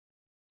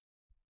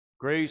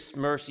Grace,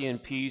 mercy,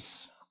 and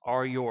peace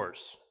are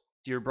yours,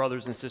 dear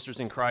brothers and sisters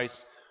in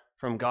Christ,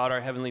 from God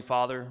our Heavenly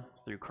Father,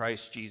 through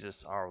Christ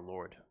Jesus our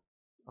Lord.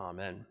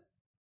 Amen.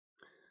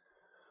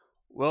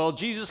 Well,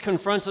 Jesus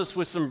confronts us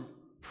with some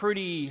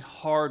pretty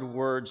hard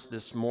words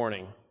this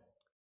morning.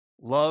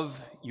 Love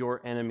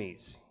your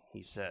enemies,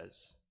 he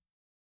says.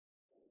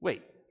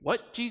 Wait,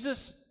 what,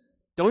 Jesus?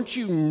 Don't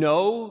you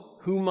know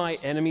who my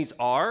enemies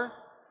are?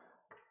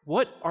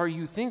 What are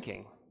you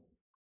thinking?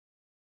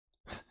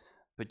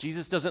 But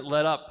Jesus doesn't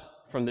let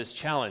up from this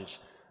challenge.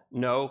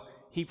 No,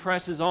 he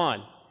presses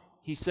on.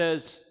 He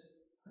says,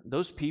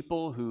 those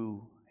people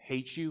who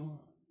hate you,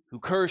 who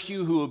curse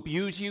you, who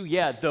abuse you,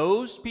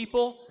 those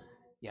people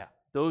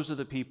are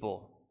the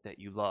people that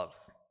you love.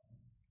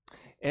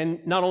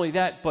 And not only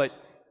that, but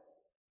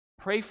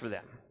pray for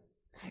them.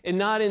 And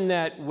not in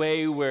that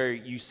way where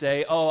you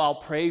say, oh, I'll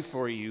pray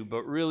for you,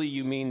 but really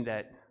you mean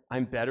that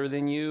I'm better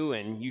than you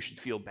and you should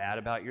feel bad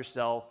about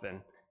yourself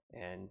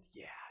and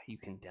you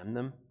condemn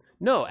them.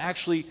 No,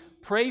 actually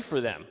pray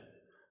for them.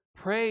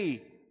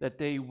 Pray that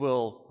they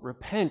will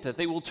repent, that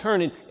they will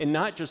turn and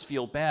not just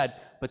feel bad,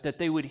 but that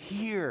they would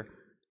hear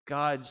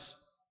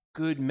God's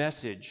good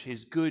message,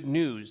 his good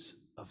news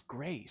of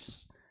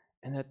grace,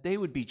 and that they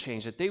would be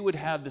changed, that they would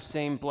have the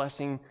same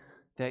blessing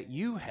that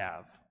you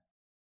have.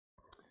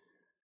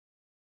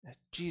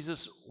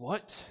 Jesus,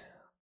 what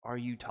are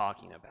you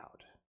talking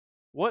about?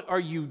 What are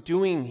you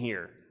doing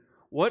here?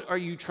 What are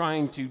you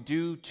trying to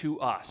do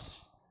to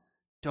us?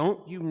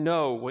 Don't you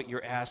know what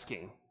you're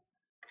asking?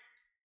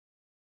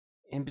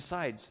 And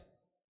besides,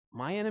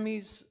 my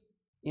enemies,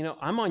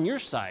 I'm on your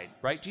side,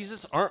 right,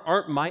 Jesus?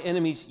 Aren't my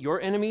enemies your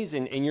enemies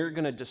and you're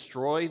going to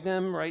destroy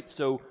them, right?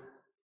 So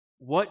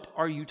what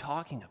are you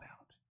talking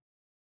about?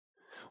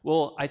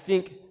 Well, I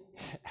think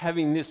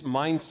having this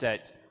mindset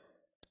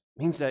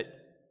means that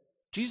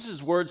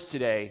Jesus' words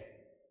today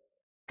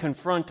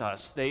confront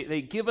us.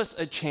 They give us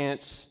a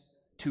chance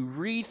to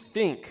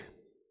rethink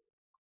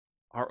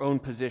our own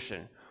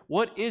position.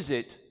 What is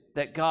it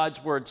that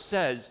God's word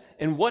says,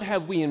 and what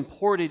have we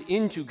imported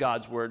into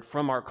God's word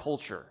from our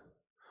culture?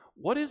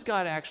 What is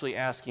God actually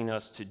asking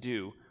us to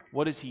do?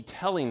 What is he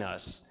telling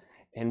us?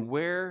 And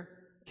where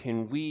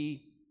can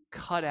we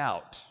cut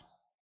out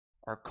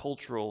our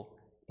cultural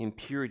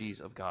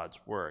impurities of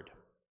God's word?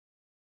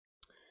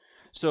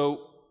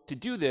 So to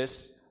do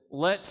this,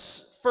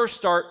 let's first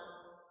start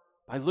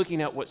by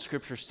looking at what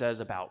Scripture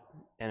says about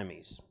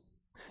enemies.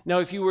 Now,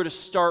 if you were to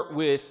start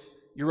with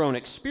your own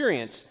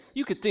experience,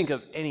 you could think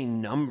of any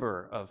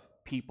number of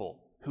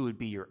people who would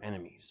be your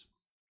enemies.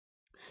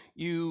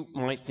 You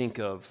might think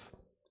of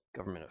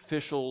government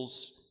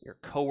officials, your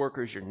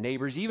coworkers, your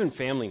neighbors, even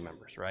family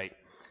members, right?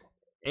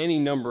 Any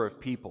number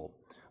of people.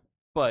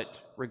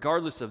 But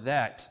regardless of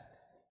that,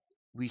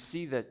 we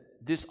see that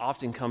this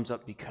often comes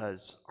up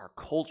because our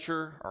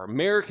culture, our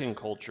American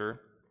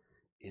culture,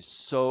 is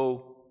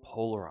so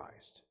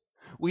polarized.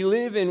 We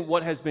live in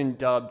what has been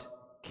dubbed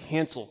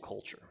cancel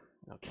culture.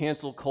 Now,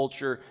 cancel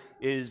culture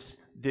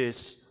is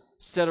this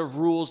set of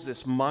rules,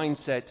 this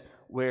mindset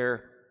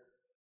where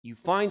you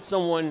find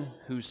someone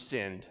who's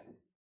sinned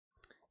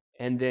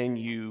and then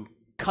you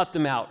cut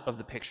them out of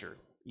the picture.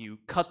 You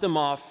cut them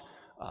off,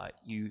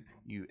 you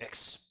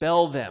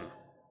expel them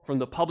from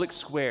the public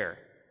square.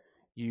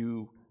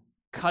 You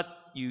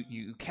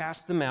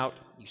cast them out,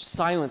 you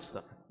silence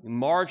them, you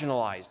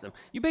marginalize them.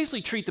 You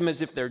basically treat them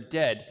as if they're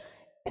dead,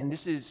 and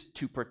this is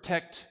to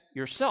protect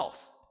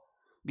yourself.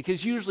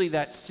 Because usually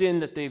that sin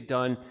that they've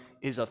done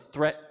is a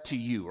threat to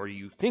you, or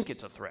you think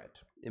it's a threat.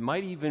 It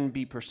might even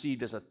be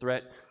perceived as a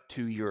threat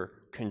to your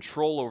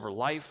control over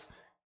life,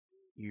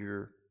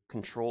 your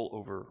control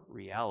over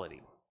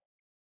reality.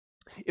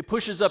 It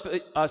pushes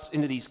us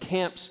into these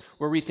camps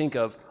where we think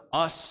of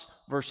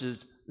us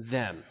versus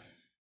them.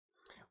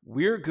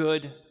 We're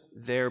good,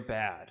 they're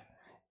bad,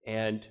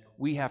 and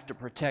we have to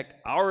protect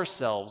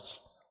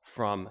ourselves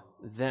from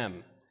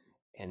them.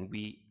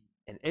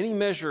 And any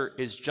measure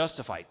is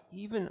justified,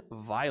 even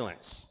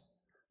violence.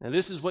 Now,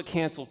 this is what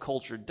cancel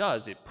culture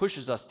does. It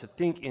pushes us to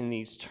think in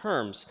these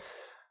terms.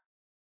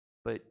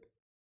 But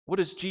what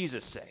does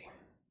Jesus say?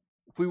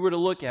 If we were to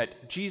look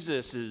at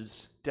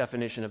Jesus'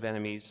 definition of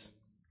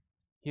enemies,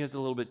 he has a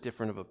little bit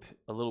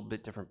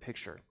different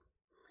picture.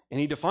 And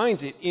he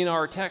defines it in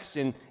our text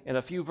in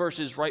a few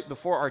verses right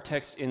before our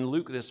text in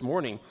Luke this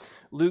morning.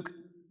 Luke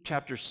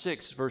chapter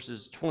 6,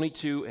 verses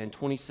 22 and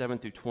 27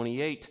 through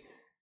 28.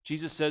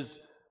 Jesus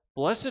says,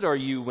 "Blessed are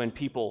you when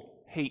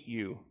people hate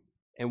you,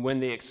 and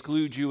when they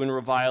exclude you and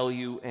revile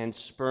you and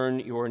spurn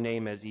your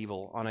name as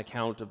evil on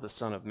account of the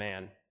Son of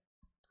Man."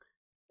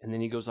 And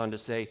then he goes on to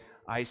say,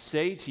 "I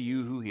say to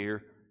you who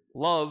hear,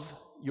 love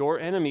your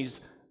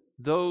enemies,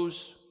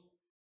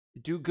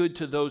 do good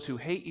to those who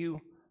hate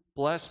you,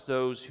 bless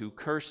those who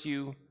curse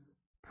you,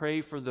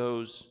 pray for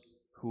those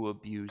who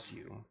abuse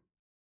you."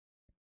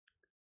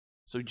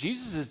 So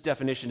Jesus'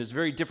 definition is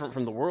very different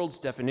from the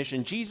world's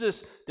definition.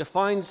 Jesus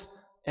defines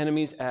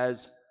enemies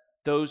as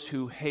those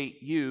who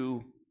hate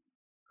you,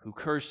 who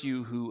curse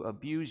you, who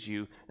abuse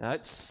you. Now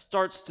that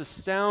starts to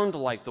sound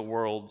like the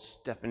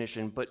world's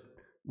definition, but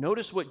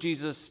notice what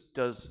Jesus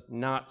does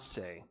not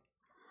say.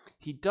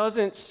 He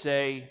doesn't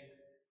say,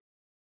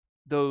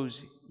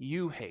 those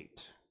you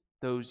hate,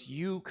 those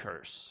you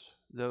curse,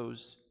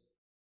 those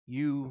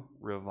you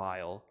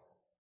revile.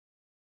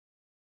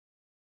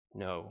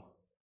 No.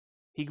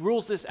 He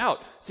rules this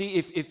out. See,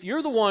 if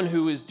you're the one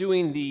who is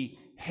doing the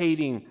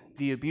hating,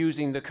 the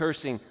abusing, the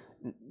cursing,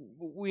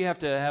 we have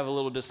to have a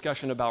little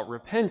discussion about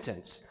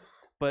repentance.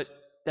 But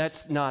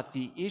that's not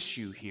the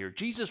issue here.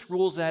 Jesus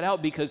rules that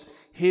out because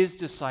his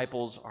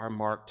disciples are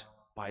marked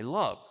by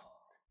love,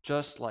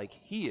 just like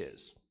he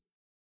is.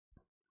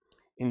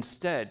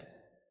 Instead,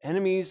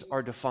 enemies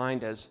are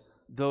defined as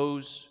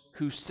those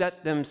who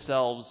set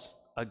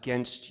themselves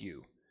against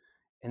you,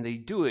 and they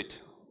do it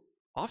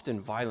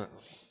often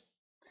violently.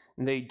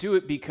 And they do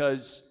it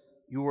because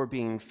you are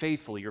being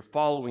faithful, you're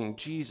following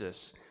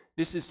Jesus.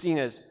 This is seen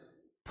as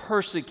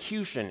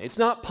persecution. It's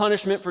not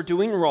punishment for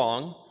doing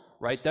wrong,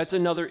 right? That's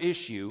another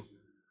issue,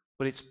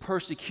 but it's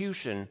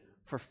persecution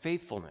for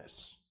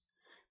faithfulness,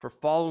 for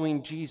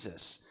following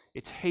Jesus.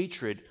 It's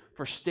hatred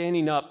for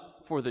standing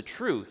up for the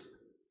truth.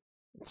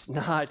 It's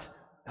not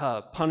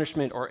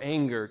punishment or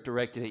anger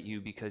directed at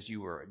you because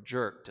you were a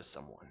jerk to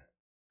someone.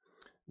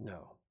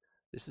 No,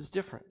 this is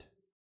different.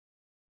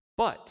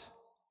 But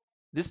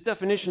this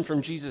definition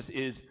from Jesus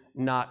is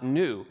not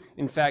new.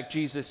 In fact,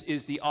 Jesus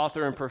is the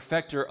author and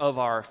perfecter of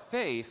our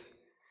faith,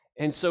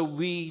 and so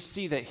we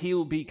see that he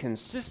will be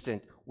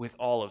consistent with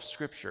all of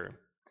Scripture.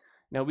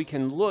 Now, we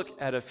can look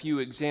at a few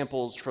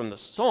examples from the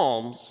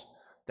Psalms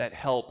that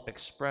help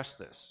express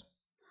this.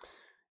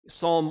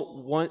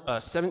 Psalm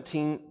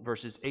 17,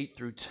 verses 8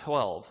 through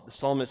 12, the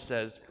psalmist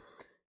says,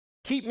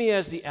 "Keep me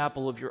as the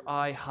apple of your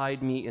eye,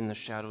 hide me in the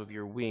shadow of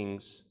your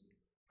wings.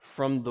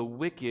 From the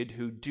wicked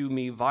who do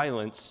me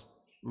violence,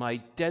 my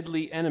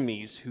deadly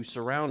enemies who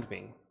surround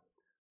me.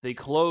 They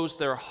close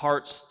their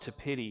hearts to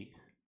pity.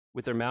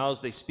 With their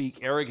mouths they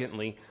speak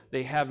arrogantly.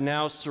 They have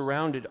now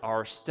surrounded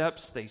our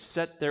steps. They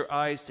set their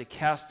eyes to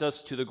cast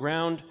us to the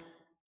ground.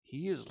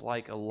 He is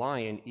like a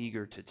lion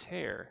eager to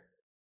tear,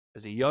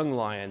 as a young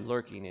lion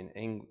lurking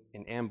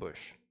in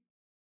ambush."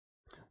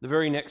 The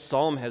very next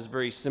psalm has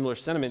very similar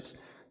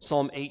sentiments.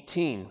 Psalm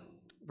 18,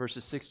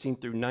 verses 16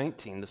 through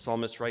 19, the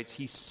psalmist writes,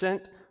 "He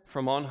sent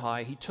from on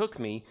high, he took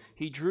me,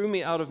 he drew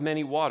me out of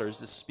many waters,"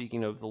 this is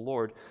speaking of the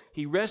Lord.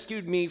 "He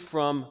rescued me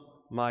from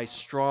my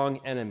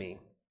strong enemy,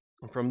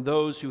 and from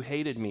those who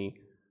hated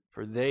me,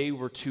 for they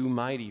were too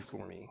mighty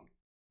for me.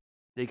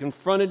 They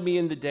confronted me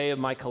in the day of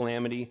my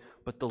calamity,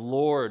 but the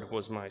Lord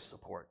was my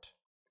support.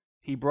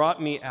 He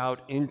brought me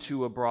out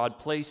into a broad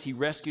place. He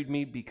rescued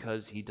me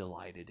because he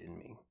delighted in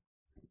me."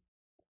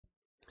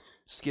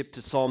 Skip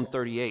to Psalm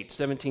 38,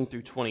 17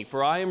 through 20.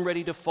 "For I am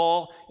ready to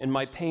fall, and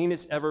my pain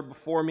is ever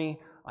before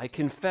me. I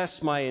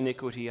confess my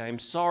iniquity. I am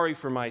sorry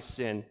for my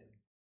sin.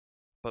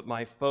 But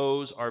my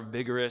foes are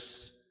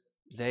vigorous.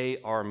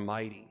 They are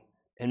mighty.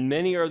 And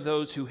many are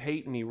those who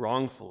hate me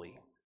wrongfully.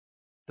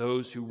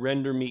 Those who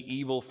render me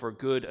evil for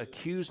good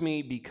accuse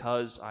me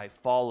because I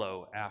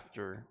follow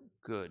after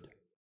good."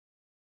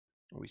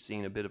 We've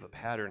seen a bit of a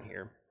pattern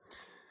here.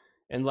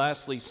 And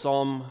lastly,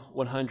 Psalm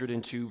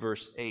 102,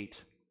 verse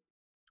 8.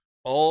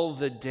 "All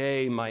the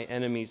day my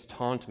enemies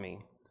taunt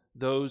me.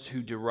 Those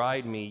who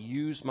deride me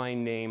use my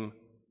name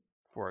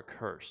for a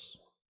curse."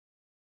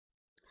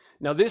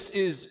 Now, this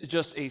is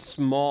just a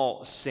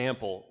small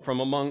sample from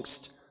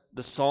amongst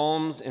the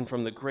Psalms and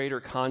from the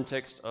greater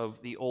context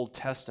of the Old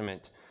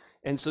Testament.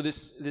 And so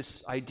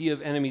this idea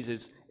of enemies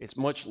is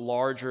much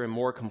larger and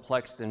more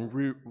complex than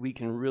we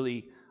can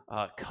really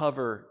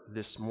cover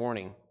this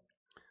morning.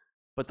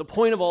 But the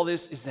point of all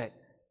this is that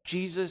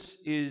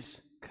Jesus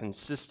is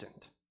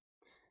consistent.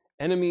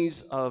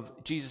 Enemies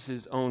of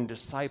Jesus' own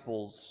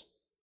disciples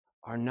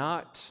are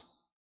not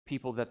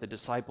people that the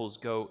disciples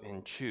go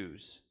and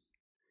choose.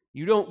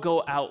 You don't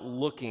go out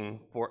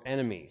looking for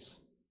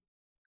enemies.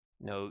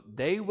 No,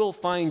 they will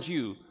find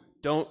you.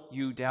 Don't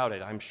you doubt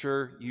it. I'm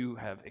sure you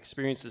have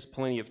experienced this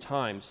plenty of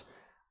times.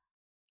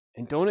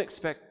 And don't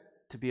expect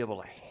to be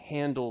able to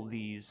handle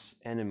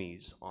these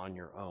enemies on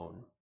your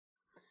own.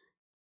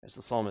 As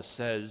the psalmist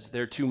says,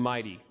 they're too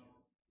mighty.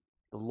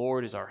 The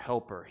Lord is our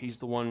helper. He's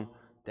the one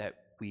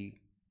that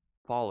we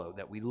follow,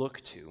 that we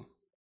look to.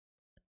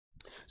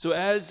 So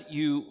as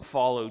you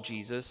follow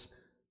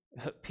Jesus,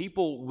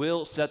 people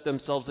will set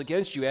themselves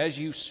against you as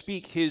you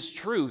speak his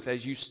truth,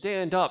 as you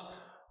stand up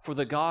for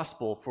the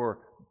gospel,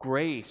 for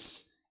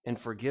grace and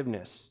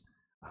forgiveness.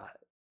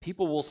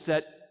 People will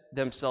set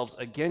themselves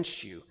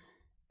against you,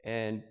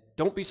 and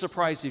don't be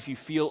surprised if you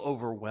feel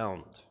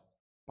overwhelmed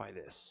by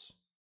this.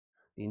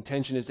 The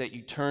intention is that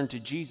you turn to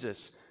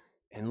Jesus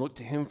and look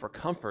to him for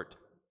comfort.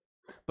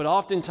 But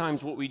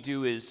oftentimes what we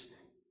do is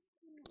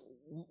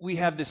we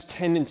have this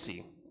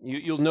tendency,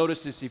 you'll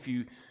notice this if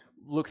you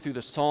look through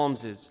the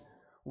Psalms, is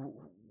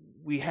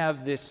we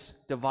have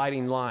this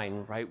dividing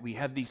line, right? We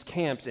have these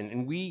camps,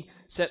 and we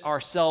set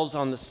ourselves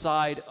on the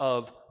side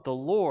of the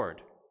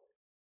Lord.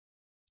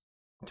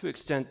 To an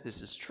extent,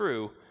 this is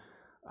true,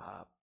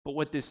 but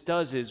what this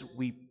does is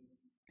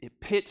it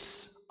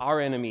pits our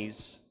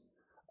enemies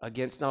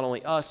against not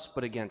only us,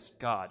 but against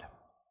God.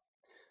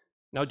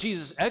 Now,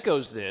 Jesus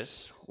echoes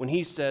this when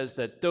he says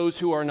that those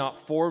who are not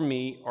for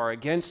me are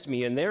against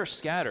me, and they're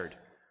scattered.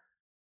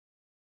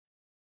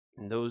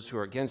 And those who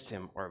are against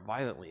him are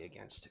violently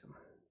against him.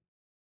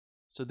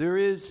 So there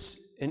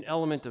is an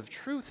element of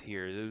truth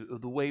here,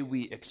 the way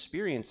we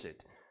experience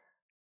it.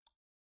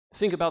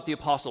 Think about the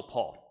Apostle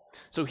Paul.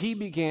 So he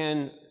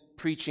began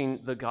preaching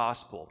the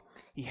gospel.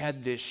 He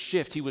had this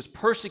shift. He was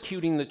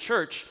persecuting the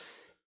church,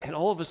 and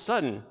all of a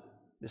sudden,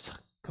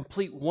 this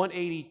complete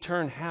 180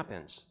 turn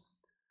happens.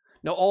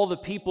 Now, all the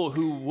people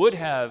who would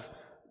have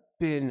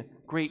been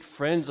great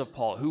friends of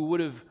Paul, who would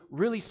have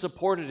really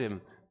supported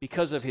him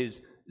because of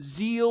his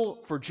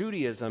zeal for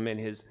Judaism and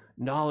his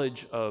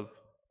knowledge of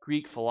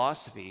Greek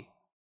philosophy,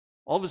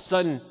 all of a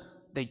sudden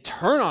they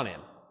turn on him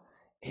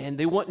and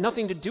they want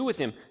nothing to do with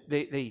him.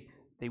 They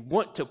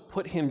want to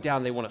put him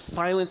down. They want to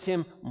silence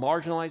him,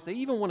 marginalize. They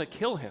even want to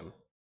kill him,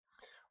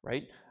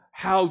 right?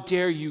 How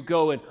dare you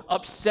go and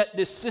upset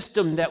this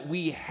system that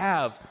we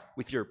have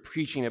with your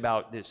preaching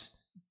about this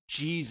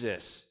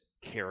Jesus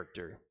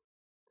character?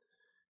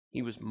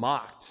 He was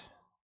mocked.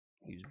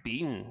 He was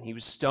beaten. He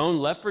was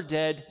stoned, left for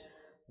dead,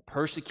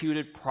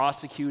 persecuted,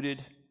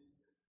 prosecuted,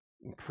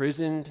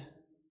 imprisoned.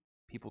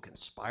 People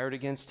conspired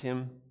against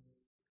him.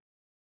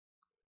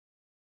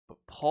 But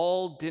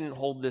Paul didn't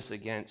hold this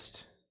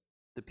against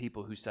the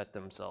people who set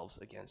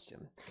themselves against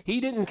him. He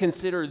didn't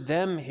consider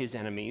them his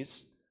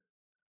enemies.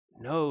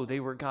 No, they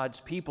were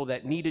God's people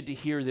that needed to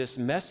hear this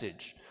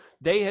message.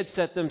 They had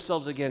set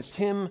themselves against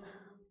him,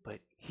 but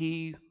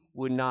he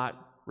would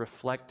not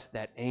reflect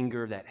that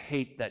anger, that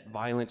hate, that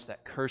violence,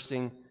 that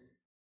cursing.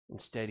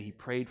 Instead, he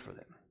prayed for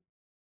them.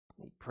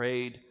 He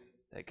prayed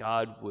that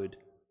God would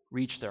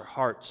reach their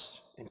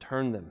hearts and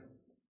turn them.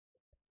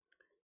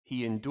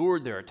 He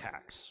endured their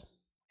attacks,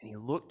 and he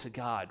looked to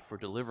God for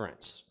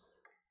deliverance,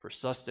 for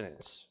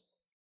sustenance.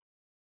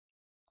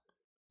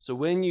 So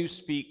when you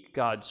speak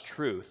God's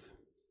truth,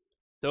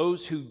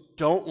 those who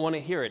don't want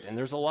to hear it, and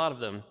there's a lot of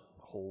them,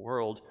 the whole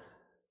world,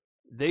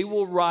 they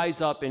will rise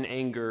up in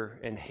anger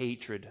and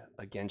hatred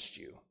against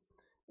you.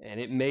 And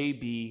it may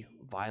be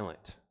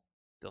violent.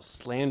 They'll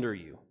slander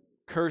you,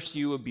 curse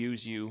you,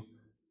 abuse you.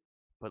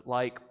 But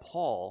like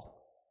Paul,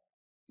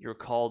 you're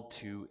called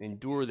to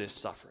endure this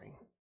suffering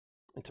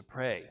and to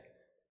pray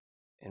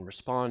and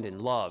respond in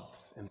love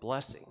and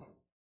blessing.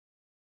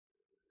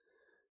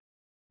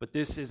 But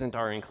this isn't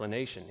our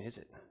inclination, is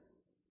it?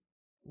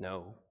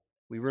 No.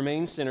 We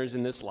remain sinners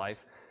in this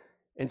life.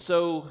 And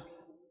so,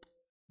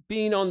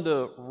 being on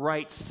the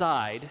right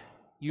side,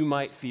 you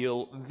might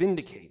feel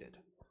vindicated.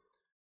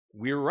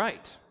 We're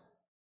right.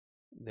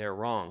 They're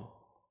wrong.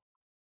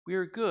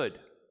 We're good.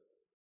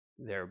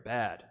 They're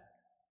bad.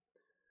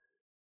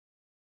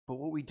 But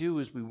what we do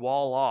is we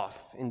wall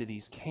off into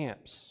these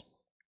camps.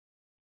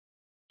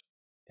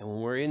 And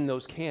when we're in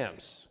those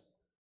camps,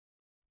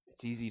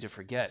 it's easy to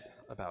forget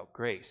about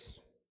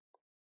grace.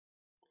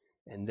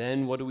 And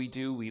then what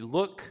do? We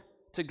look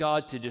to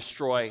God to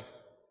destroy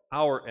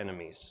our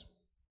enemies.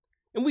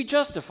 And we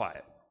justify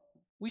it.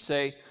 We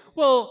say,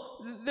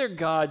 well, they're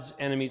God's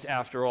enemies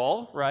after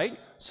all, right?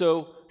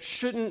 So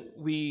shouldn't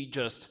we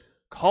just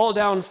call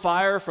down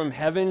fire from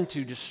heaven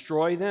to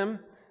destroy them?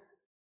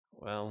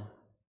 Well,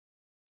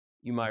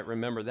 you might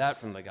remember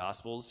that from the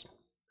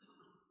Gospels.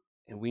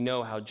 And we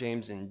know how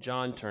James and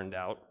John turned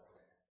out.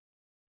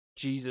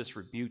 Jesus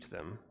rebuked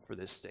them for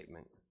this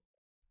statement.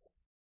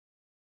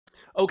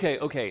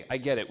 Okay, I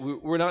get it.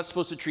 We're not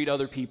supposed to treat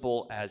other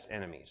people as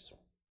enemies.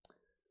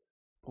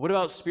 What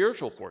about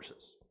spiritual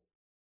forces,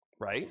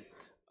 right?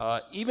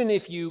 Even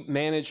if you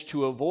manage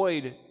to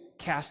avoid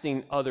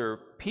casting other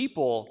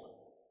people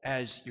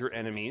as your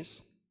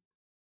enemies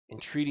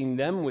and treating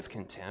them with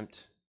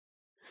contempt,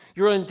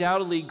 you're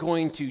undoubtedly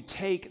going to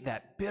take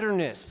that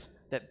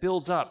bitterness that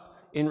builds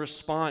up in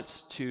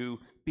response to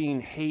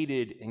being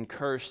hated and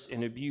cursed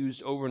and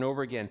abused over and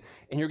over again,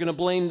 and you're going to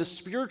blame the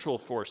spiritual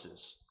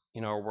forces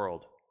in our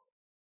world.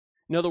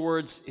 In other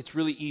words, it's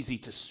really easy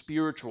to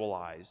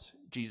spiritualize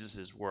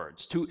Jesus'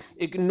 words, to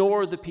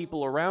ignore the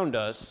people around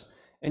us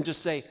and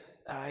just say,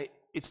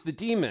 it's the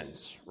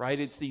demons, right?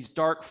 It's these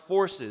dark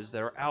forces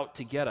that are out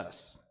to get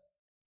us.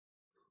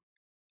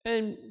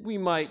 And we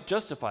might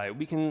justify it.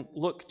 We can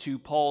look to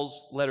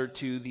Paul's letter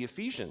to the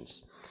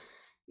Ephesians.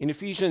 In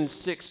Ephesians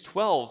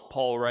 6:12,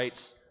 Paul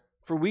writes,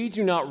 "For we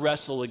do not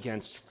wrestle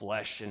against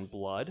flesh and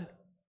blood,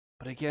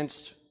 but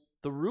against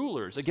the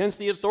rulers, against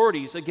the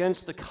authorities,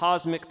 against the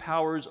cosmic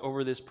powers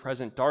over this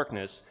present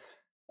darkness,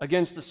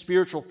 against the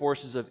spiritual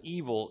forces of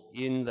evil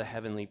in the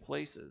heavenly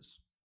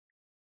places."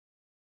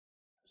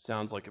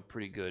 Sounds like a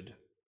pretty good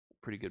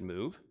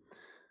move.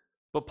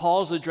 But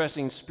Paul's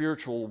addressing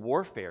spiritual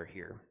warfare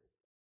here.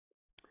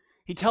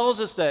 He tells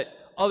us that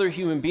other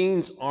human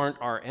beings aren't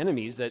our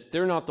enemies, that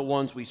they're not the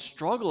ones we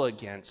struggle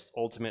against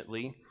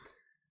ultimately.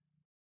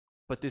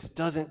 But this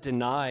doesn't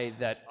deny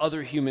that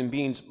other human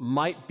beings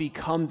might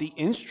become the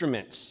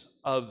instruments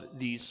of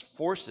these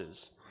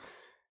forces.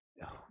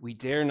 We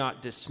dare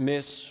not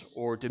dismiss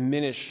or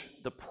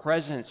diminish the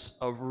presence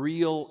of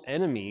real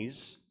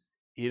enemies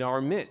in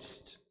our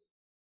midst.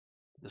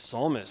 The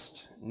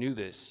psalmist knew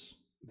this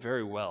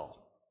very well,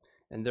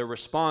 and their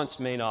response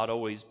may not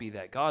always be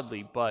that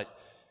godly, but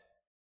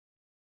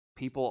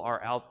people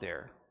are out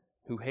there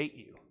who hate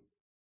you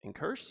and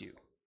curse you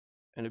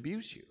and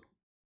abuse you.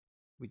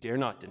 We dare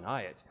not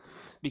deny it,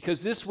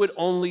 because this would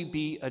only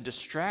be a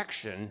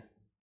distraction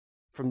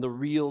from the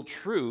real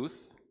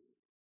truth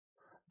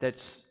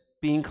that's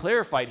being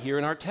clarified here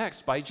in our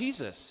text by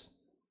Jesus.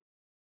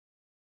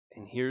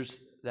 And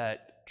here's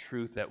that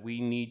truth that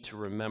we need to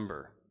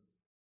remember,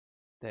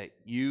 that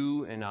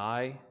you and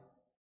I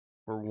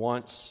were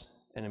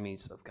once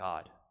enemies of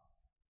God.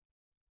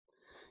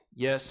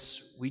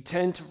 Yes, we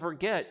tend to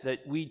forget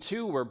that we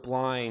too were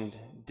blind,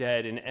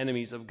 dead, and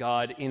enemies of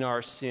God in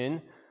our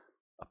sin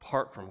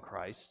apart from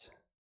Christ.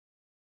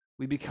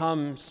 We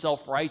become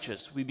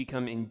self-righteous. We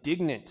become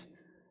indignant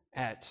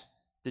at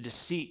the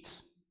deceit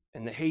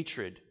and the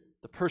hatred,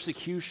 the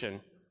persecution,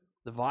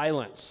 the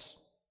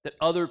violence that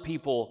other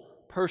people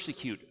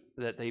persecute,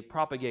 that they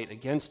propagate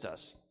against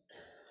us.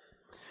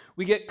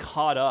 We get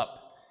caught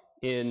up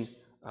in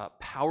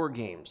power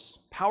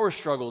games, power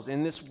struggles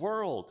in this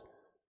world,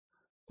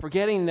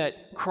 forgetting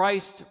that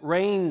Christ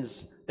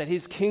reigns, that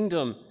his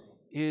kingdom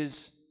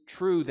is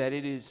true, that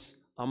it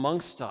is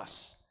amongst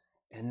us,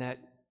 and that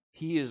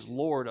he is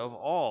Lord of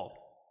all.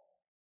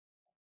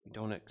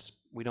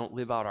 We don't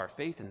live out our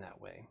faith in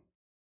that way.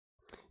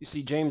 You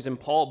see, James and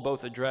Paul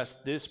both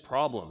addressed this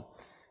problem.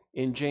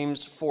 In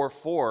James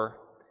 4:4,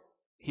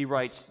 he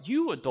writes,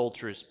 "You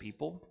adulterous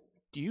people,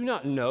 do you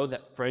not know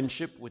that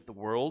friendship with the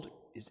world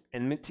is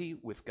enmity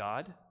with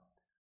God?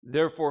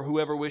 Therefore,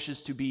 whoever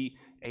wishes to be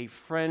a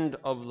friend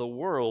of the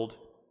world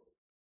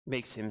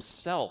makes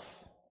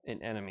himself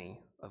an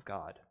enemy of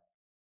God."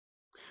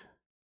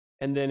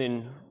 And then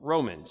in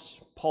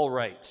Romans, Paul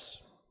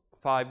writes,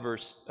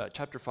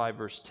 chapter 5,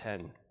 verse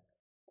 10,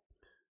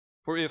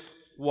 "For if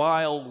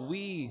while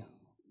we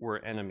were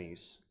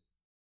enemies,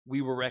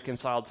 we were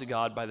reconciled to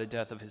God by the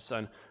death of his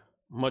Son,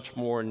 much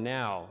more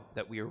now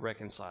that we are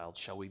reconciled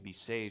shall we be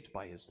saved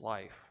by his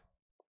life."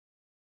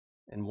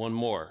 And one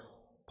more,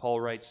 Paul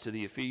writes to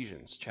the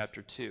Ephesians,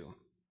 chapter 2,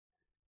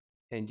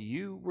 "And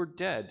you were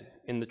dead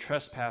in the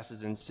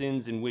trespasses and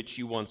sins in which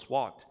you once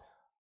walked,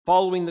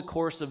 following the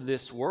course of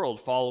this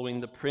world, following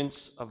the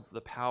prince of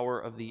the power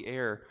of the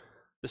air,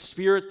 the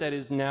spirit that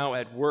is now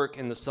at work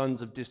in the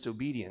sons of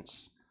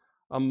disobedience,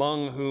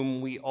 among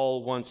whom we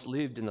all once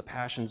lived in the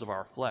passions of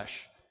our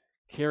flesh,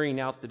 carrying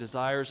out the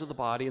desires of the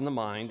body and the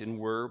mind, and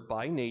were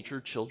by nature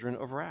children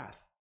of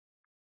wrath,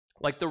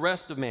 like the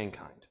rest of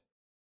mankind.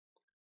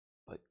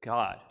 But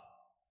God,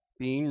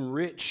 being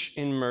rich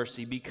in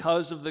mercy,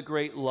 because of the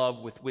great love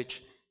with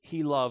which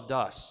he loved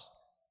us,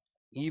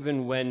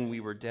 even when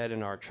we were dead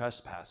in our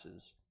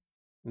trespasses,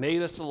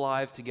 made us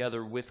alive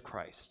together with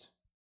Christ.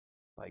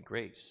 By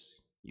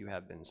grace you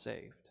have been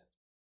saved."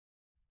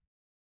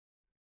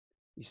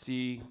 You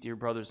see, dear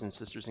brothers and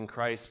sisters in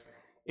Christ,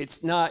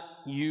 it's not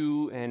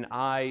you and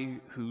I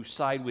who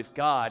side with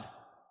God,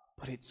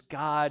 but it's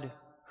God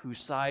who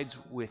sides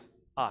with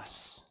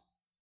us.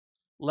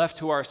 Left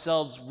to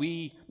ourselves,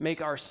 we make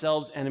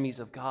ourselves enemies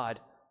of God,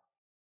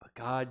 but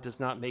God does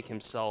not make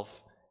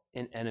himself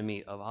an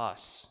enemy of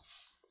us.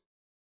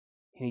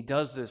 And he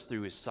does this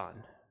through his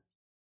Son.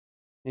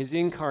 In his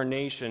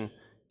incarnation,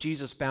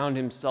 Jesus bound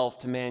himself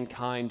to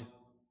mankind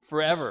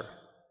forever,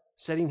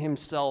 setting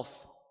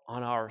himself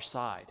on our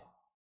side.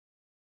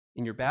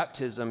 In your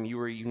baptism, you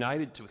were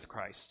united with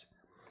Christ.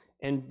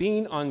 And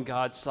being on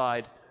God's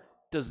side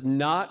does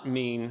not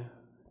mean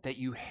that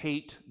you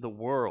hate the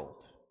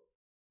world.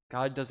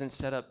 God doesn't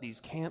set up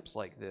these camps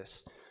like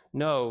this.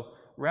 No,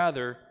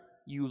 rather,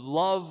 you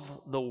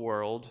love the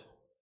world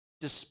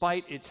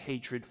despite its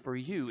hatred for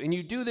you. And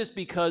you do this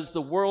because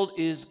the world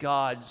is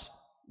God's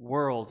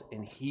world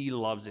and he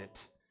loves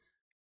it.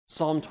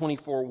 Psalm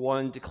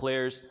 24:1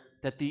 declares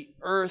that the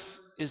earth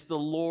is the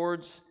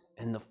Lord's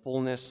and the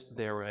fullness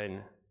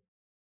therein.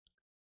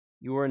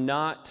 You are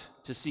not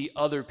to see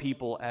other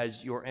people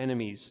as your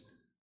enemies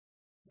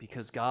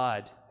because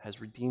God has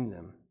redeemed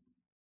them,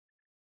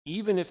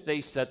 even if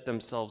they set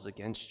themselves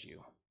against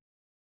you.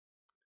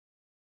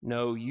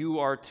 No, you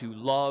are to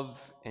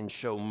love and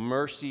show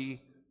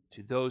mercy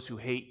to those who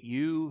hate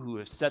you, who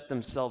have set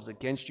themselves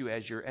against you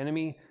as your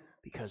enemy,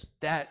 because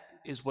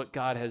that is what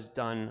God has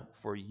done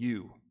for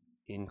you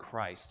in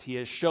Christ. He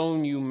has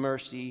shown you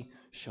mercy,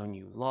 shown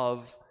you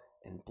love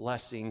and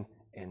blessing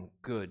and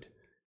good,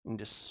 and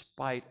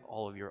despite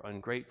all of your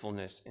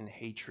ungratefulness and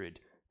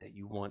hatred that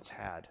you once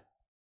had,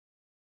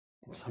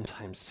 and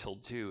sometimes still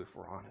do, if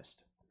we're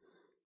honest.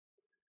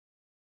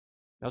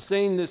 Now,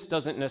 saying this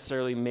doesn't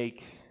necessarily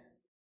make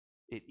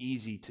it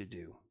easy to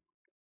do.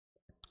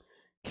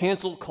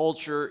 Cancel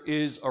culture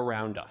is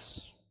around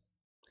us,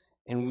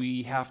 and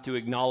we have to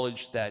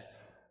acknowledge that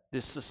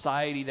this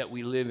society that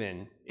we live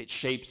in, it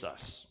shapes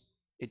us.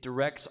 It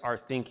directs our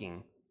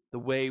thinking, the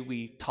way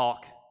we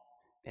talk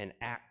and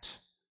act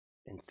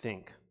and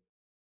think.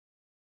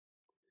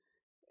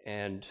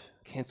 And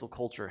cancel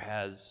culture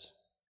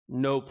has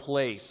no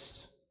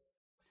place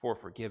for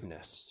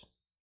forgiveness.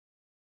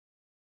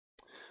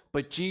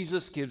 But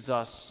Jesus gives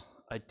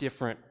us a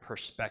different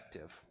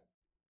perspective.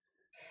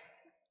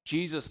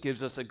 Jesus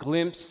gives us a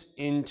glimpse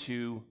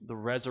into the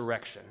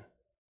resurrection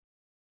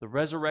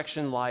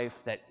life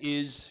that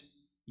is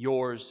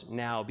yours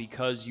now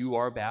because you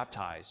are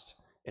baptized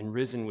and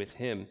risen with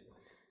him,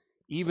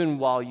 even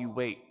while you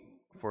wait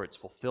for its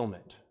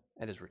fulfillment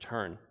at his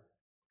return.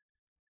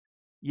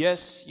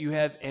 Yes, you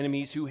have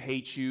enemies who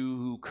hate you,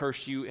 who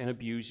curse you and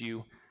abuse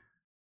you,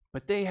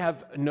 but they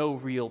have no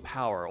real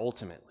power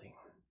ultimately.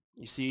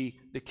 You see,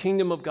 the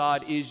kingdom of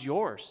God is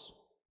yours.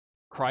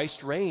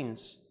 Christ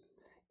reigns,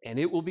 and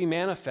it will be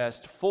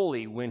manifest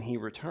fully when he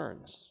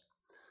returns.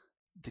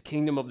 The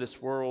kingdom of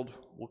this world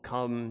will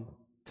come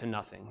to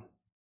nothing,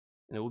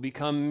 and it will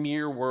become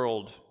mere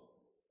world,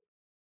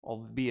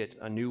 albeit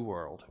a new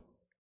world.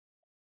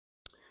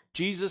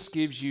 Jesus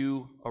gives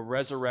you a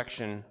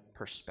resurrection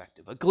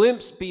perspective, a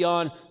glimpse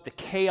beyond the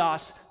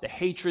chaos, the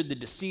hatred, the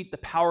deceit, the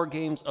power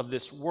games of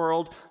this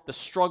world, the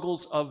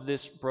struggles of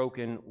this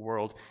broken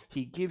world.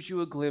 He gives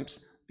you a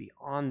glimpse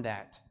beyond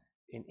that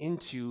and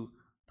into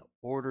the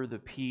order, the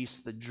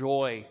peace, the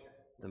joy,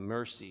 the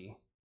mercy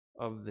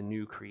of the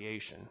new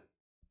creation.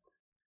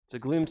 It's a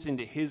glimpse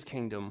into his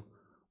kingdom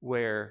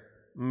where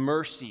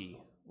mercy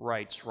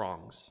rights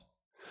wrongs,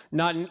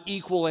 not an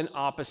equal and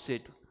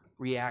opposite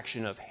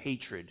reaction of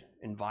hatred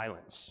and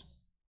violence.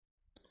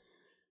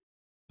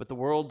 But the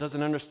world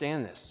doesn't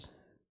understand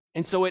this,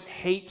 and so it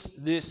hates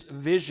this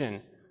vision.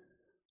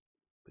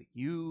 But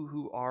you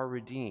who are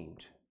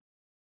redeemed,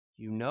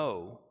 you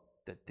know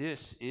that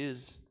this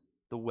is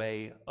the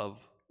way of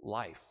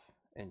life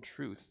and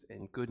truth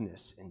and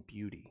goodness and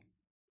beauty.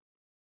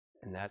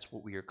 And that's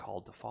what we are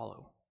called to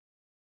follow.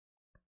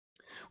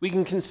 We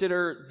can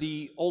consider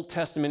the Old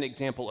Testament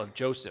example of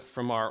Joseph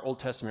from our Old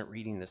Testament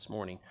reading this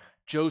morning.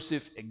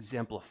 Joseph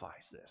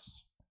exemplifies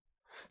this.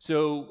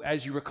 So,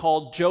 as you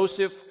recall,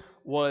 Joseph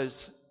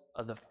was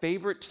the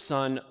favorite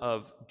son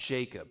of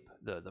Jacob,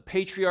 the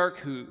patriarch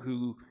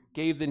who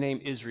gave the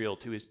name Israel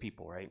to his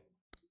people, right?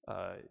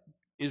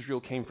 Israel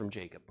came from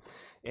Jacob.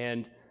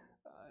 And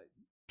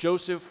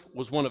Joseph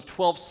was one of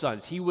 12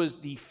 sons. He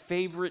was the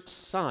favorite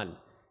son.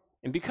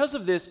 And because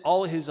of this,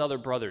 all his other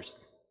brothers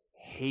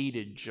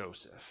hated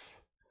Joseph.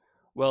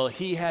 Well,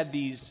 he had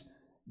these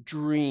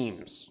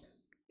dreams,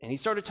 and he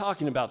started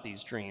talking about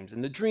these dreams.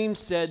 And the dreams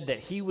said that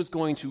he was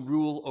going to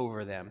rule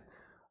over them.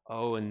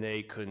 Oh, and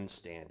they couldn't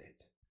stand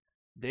it.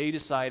 They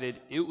decided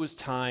it was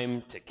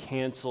time to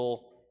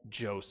cancel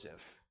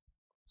Joseph.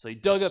 So they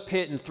dug a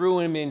pit and threw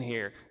him in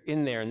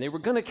there, and they were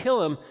going to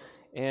kill him.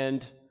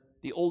 And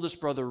the oldest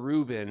brother,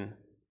 Reuben,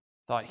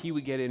 thought he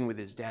would get in with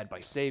his dad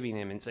by saving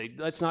him and say,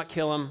 let's not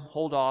kill him,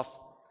 hold off.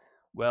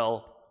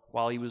 Well,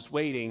 while he was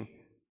waiting,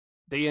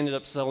 they ended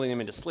up selling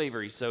him into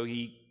slavery, so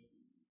he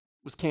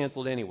was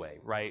canceled anyway,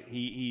 right?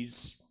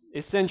 He's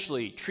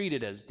essentially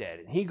treated as dead.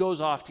 And he goes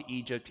off to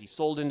Egypt. He's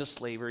sold into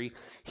slavery.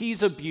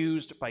 He's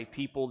abused by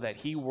people that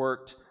he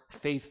worked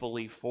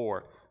faithfully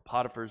for.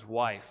 Potiphar's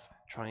wife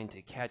trying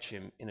to catch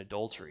him in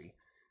adultery.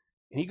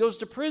 And he goes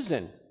to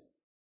prison.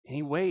 And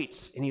he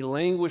waits, and he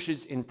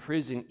languishes in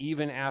prison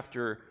even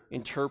after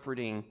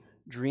interpreting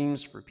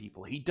dreams for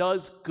people. He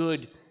does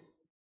good,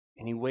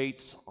 and he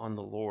waits on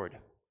the Lord.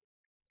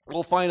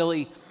 Well,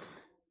 finally,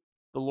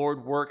 the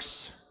Lord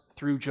works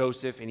through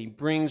Joseph, and he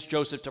brings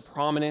Joseph to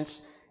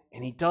prominence,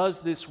 and he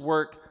does this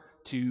work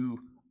to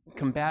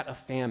combat a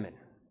famine.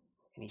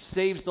 And he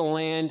saves the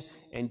land,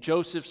 and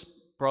Joseph's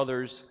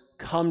brothers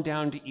come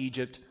down to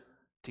Egypt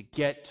to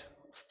get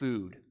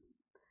food.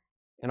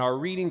 In our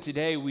reading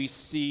today, we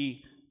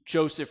see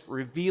Joseph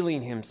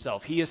revealing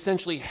himself. He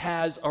essentially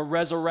has a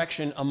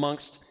resurrection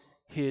amongst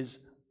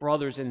his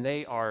brothers, and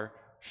they are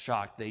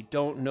shocked. They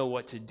don't know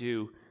what to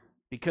do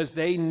because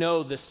they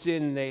know the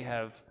sin they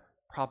have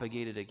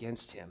propagated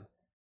against him.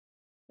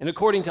 And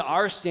according to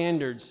our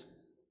standards,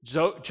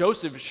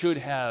 Joseph should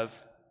have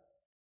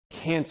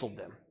canceled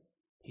them.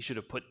 He should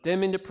have put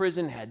them into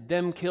prison, had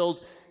them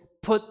killed,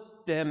 put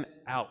them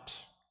out.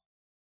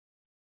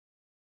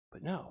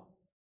 But no,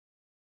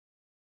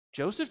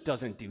 Joseph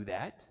doesn't do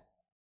that.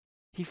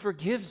 He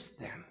forgives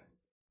them.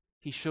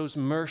 He shows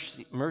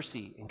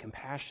mercy and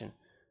compassion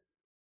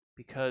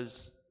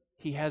because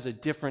he has a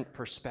different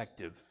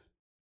perspective.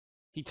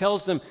 He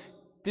tells them,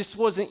 this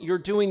wasn't your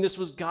doing, this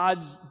was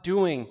God's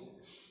doing.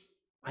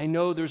 I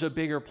know there's a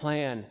bigger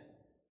plan.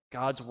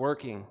 God's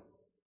working.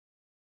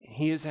 And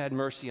he has had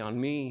mercy on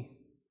me,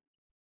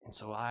 and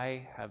so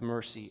I have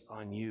mercy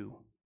on you.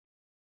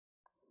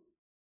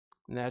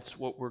 And that's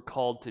what we're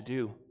called to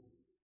do,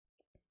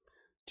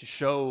 to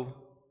show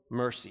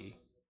mercy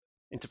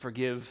and to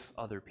forgive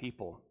other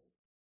people.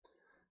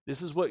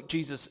 This is what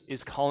Jesus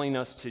is calling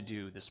us to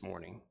do this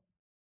morning.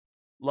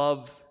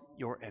 Love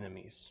your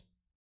enemies.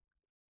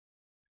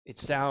 It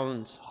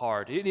sounds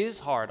hard. It is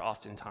hard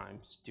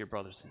oftentimes, dear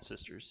brothers and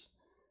sisters.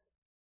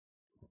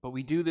 But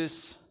we do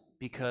this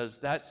because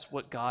that's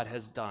what God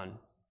has done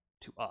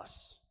to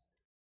us.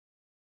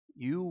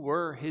 You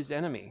were his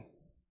enemy,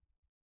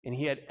 and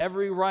he had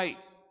every right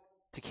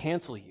to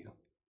cancel you,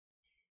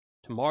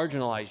 to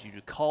marginalize you,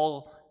 to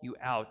call you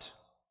out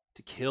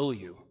to kill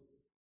you,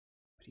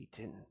 but he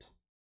didn't.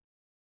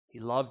 He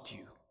loved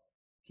you.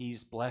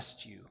 He's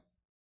blessed you.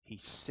 He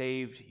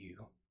saved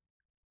you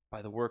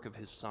by the work of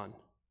his Son.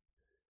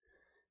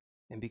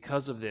 And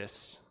because of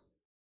this,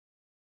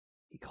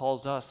 he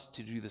calls us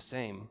to do the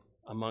same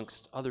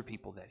amongst other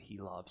people that he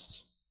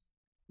loves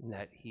and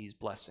that he's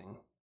blessing,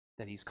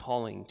 that he's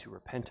calling to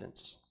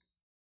repentance.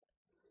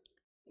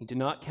 He did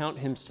not count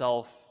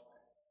himself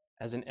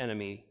as an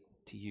enemy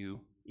to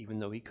you, even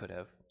though he could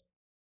have,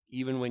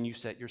 even when you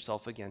set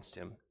yourself against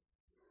him.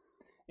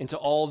 And to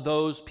all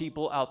those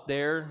people out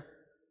there,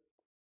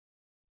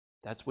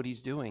 that's what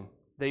he's doing.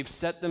 They've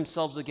set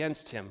themselves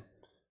against him,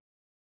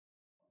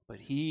 but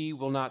he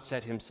will not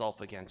set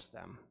himself against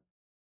them.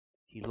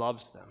 He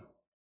loves them.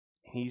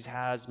 He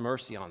has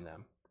mercy on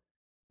them.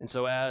 And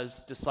so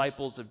as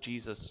disciples of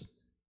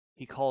Jesus,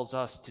 he calls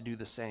us to do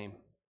the same,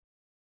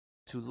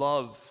 to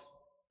love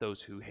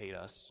those who hate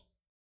us,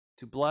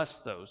 to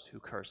bless those who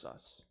curse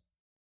us,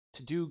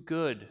 to do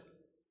good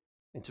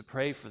and to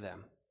pray for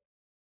them,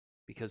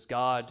 because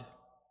God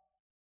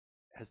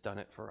has done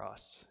it for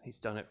us. He's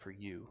done it for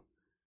you.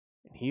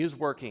 And he is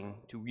working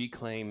to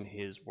reclaim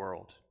his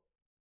world.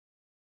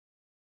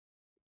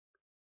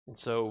 And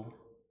so,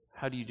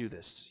 how do you do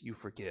this? You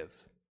forgive.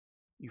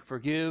 You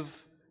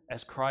forgive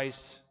as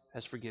Christ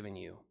has forgiven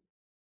you.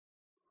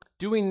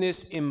 Doing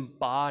this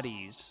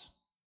embodies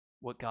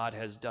what God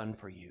has done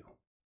for you.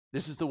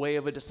 This is the way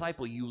of a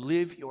disciple. You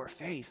live your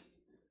faith.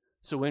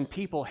 So when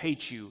people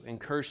hate you and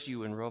curse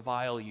you and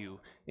revile you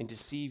and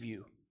deceive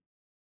you,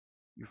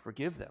 you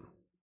forgive them.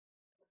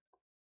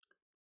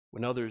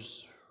 When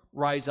others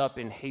rise up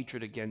in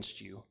hatred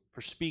against you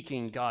for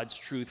speaking God's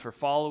truth, for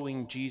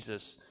following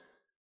Jesus,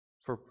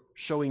 for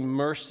showing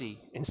mercy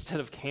instead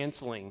of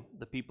canceling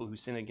the people who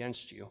sin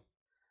against you,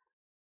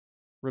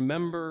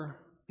 remember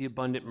the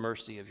abundant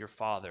mercy of your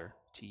Father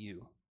to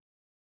you.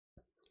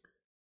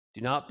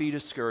 Do not be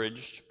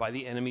discouraged by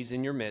the enemies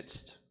in your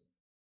midst,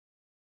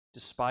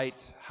 despite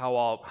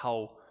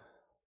how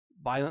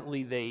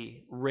violently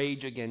they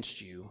rage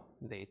against you,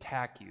 they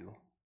attack you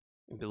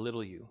and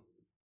belittle you.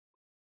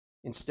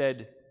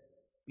 Instead,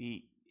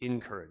 be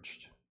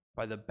encouraged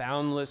by the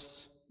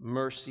boundless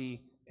mercy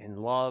and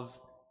love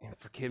and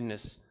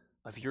forgiveness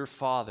of your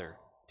Father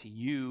to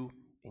you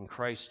in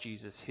Christ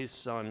Jesus, his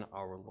Son,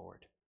 our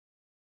Lord.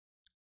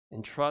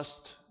 And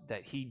trust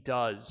that he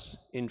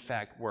does, in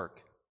fact,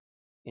 work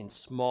in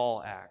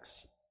small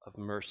acts of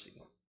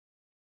mercy.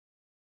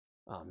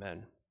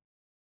 Amen.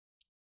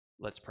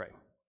 Let's pray.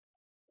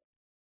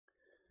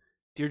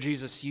 Dear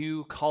Jesus,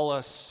 you call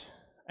us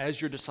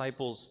as your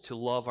disciples to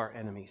love our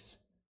enemies.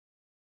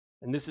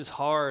 And this is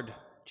hard,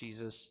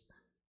 Jesus,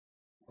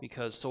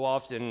 because so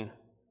often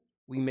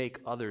we make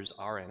others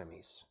our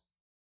enemies.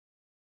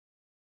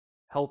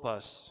 Help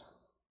us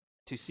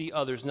to see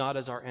others not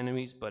as our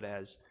enemies, but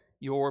as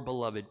your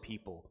beloved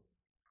people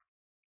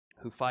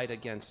who fight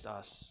against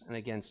us and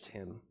against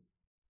him.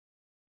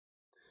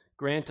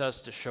 Grant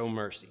us to show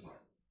mercy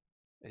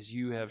as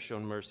you have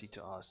shown mercy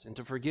to us, and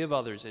to forgive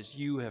others as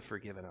you have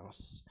forgiven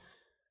us.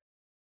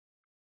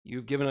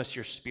 You've given us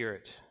your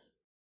Spirit.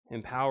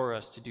 Empower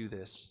us to do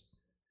this.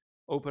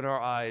 Open our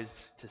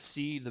eyes to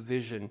see the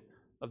vision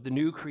of the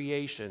new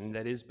creation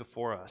that is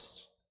before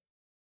us,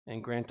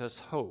 and grant us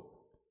hope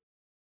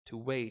to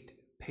wait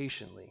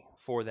patiently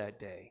for that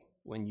day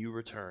when you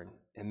return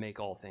and make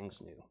all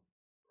things new.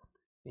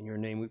 In your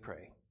name we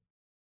pray.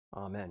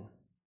 Amen.